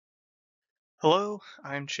Hello,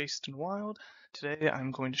 I'm Chasten Wilde. Today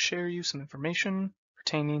I'm going to share you some information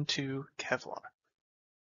pertaining to Kevlar.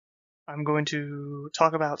 I'm going to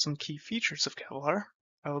talk about some key features of Kevlar.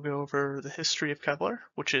 I will go over the history of Kevlar,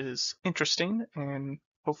 which is interesting and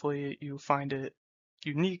hopefully you find it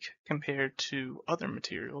unique compared to other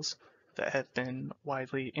materials that have been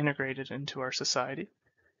widely integrated into our society.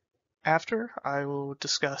 After, I will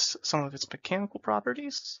discuss some of its mechanical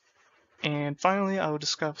properties, and finally, I will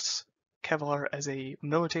discuss Kevlar as a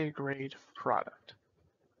military-grade product.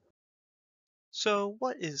 So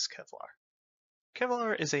what is Kevlar?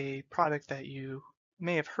 Kevlar is a product that you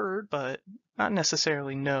may have heard but not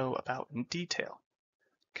necessarily know about in detail.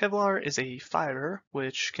 Kevlar is a fiber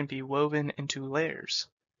which can be woven into layers,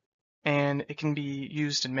 and it can be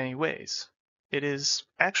used in many ways. It is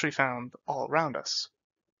actually found all around us.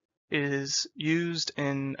 It is used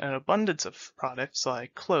in an abundance of products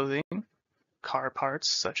like clothing, car parts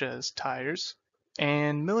such as tires,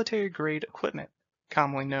 and military-grade equipment,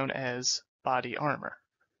 commonly known as body armor.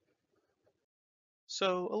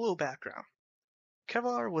 So, a little background.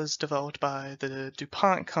 Kevlar was developed by the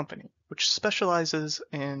DuPont company, which specializes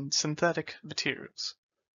in synthetic materials.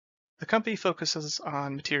 The company focuses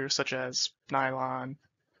on materials such as nylon,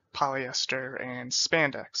 polyester, and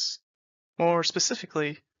spandex. More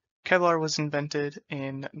specifically, Kevlar was invented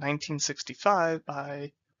in 1965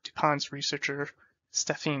 by DuPont's researcher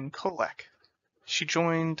Stefan Kolek. She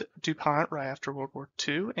joined DuPont right after World War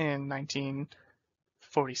II in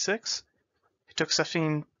 1946. It took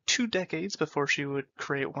Stefan 2 decades before she would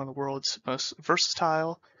create one of the world's most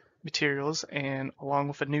versatile materials, and along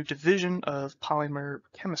with a new division of polymer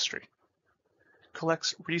chemistry.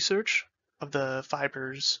 Kolek's research of the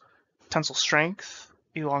fiber's tensile strength,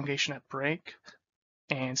 elongation at break,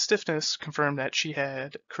 and stiffness confirmed that she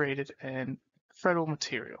had created an incredible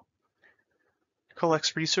material.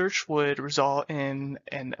 Kolek's research would result in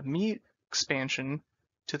an immediate expansion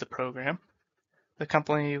to the program. The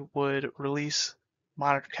company would release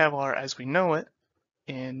modern Kevlar as we know it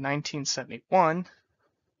in 1971,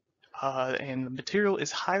 and the material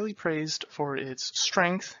is highly praised for its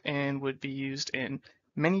strength and would be used in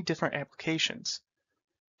many different applications.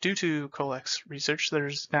 Due to Kolek's research,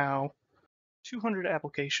 there's now 200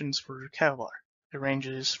 applications for Kevlar. It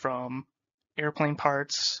ranges from airplane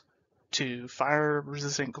parts to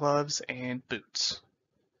fire-resistant gloves and boots.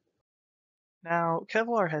 Now,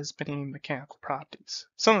 Kevlar has many mechanical properties.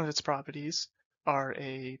 Some of its properties are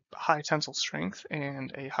a high tensile strength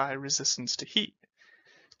and a high resistance to heat.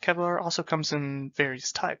 Kevlar also comes in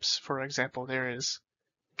various types. For example, there is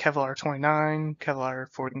Kevlar 29, Kevlar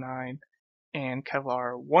 49, and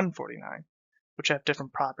Kevlar 149, which have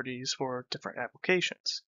different properties for different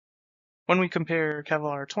applications. When we compare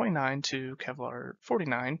Kevlar 29 to Kevlar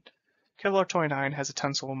 49, Kevlar 29 has a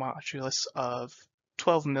tensile modulus of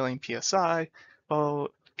 12 million psi, while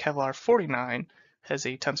Kevlar 49 has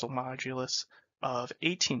a tensile modulus of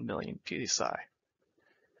 18 million psi.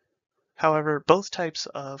 However, both types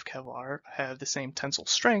of Kevlar have the same tensile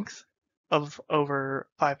strength of over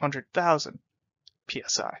 500,000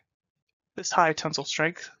 psi. This high tensile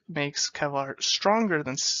strength makes Kevlar stronger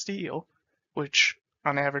than steel, which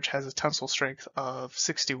on average has a tensile strength of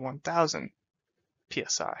 61,000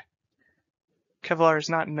 psi. Kevlar is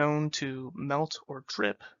not known to melt or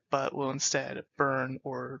drip, but will instead burn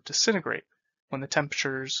or disintegrate when the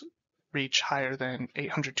temperatures reach higher than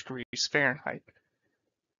 800 degrees Fahrenheit.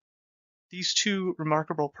 These two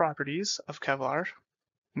remarkable properties of Kevlar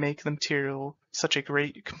make the material such a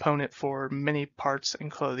great component for many parts and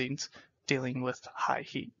clothing dealing with high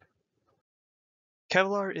heat.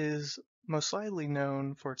 Kevlar is most widely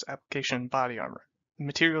known for its application in body armor. The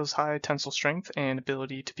material's high tensile strength and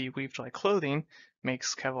ability to be weaved like clothing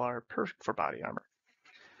makes Kevlar perfect for body armor.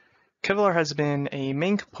 Kevlar has been a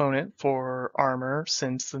main component for armor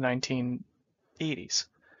since the 1980s.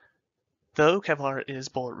 Though Kevlar is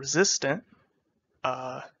bullet resistant,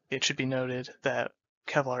 it should be noted that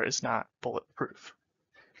Kevlar is not bulletproof.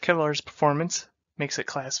 Kevlar's performance makes it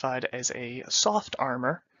classified as a soft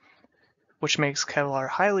armor, which makes Kevlar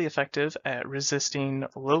highly effective at resisting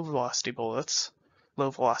low-velocity bullets.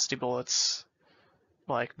 Low-velocity bullets,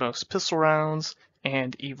 like most pistol rounds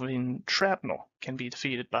and even shrapnel, can be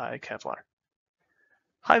defeated by Kevlar.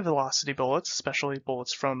 High-velocity bullets, especially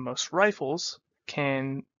bullets from most rifles,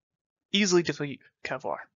 can easily defeat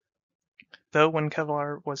Kevlar. Though when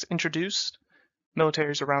Kevlar was introduced,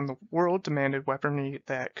 militaries around the world demanded weaponry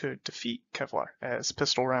that could defeat Kevlar, as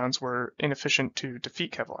pistol rounds were inefficient to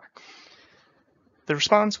defeat Kevlar. The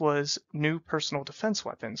response was new personal defense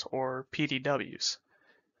weapons, or PDWs.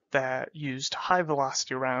 that used high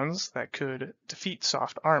velocity rounds that could defeat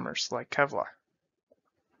soft armors like Kevlar.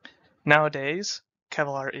 Nowadays,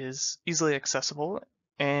 Kevlar is easily accessible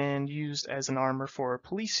and used as an armor for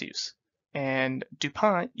police use, and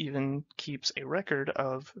DuPont even keeps a record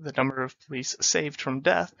of the number of police saved from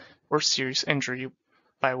death or serious injury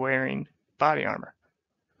by wearing body armor.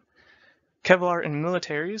 Kevlar in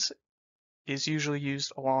militaries is usually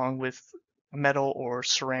used along with metal or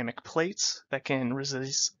ceramic plates that can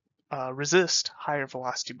resist higher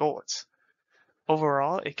velocity bullets.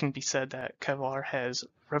 Overall, it can be said that Kevlar has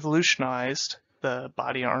revolutionized the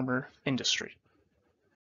body armor industry.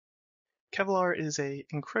 Kevlar is an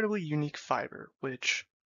incredibly unique fiber, which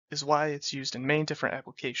is why it's used in many different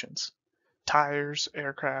applications. Tires,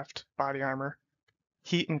 aircraft, body armor,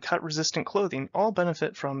 heat and cut resistant clothing all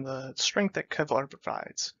benefit from the strength that Kevlar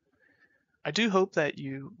provides. I do hope that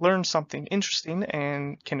you learned something interesting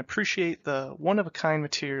and can appreciate the one-of-a-kind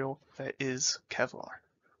material that is Kevlar.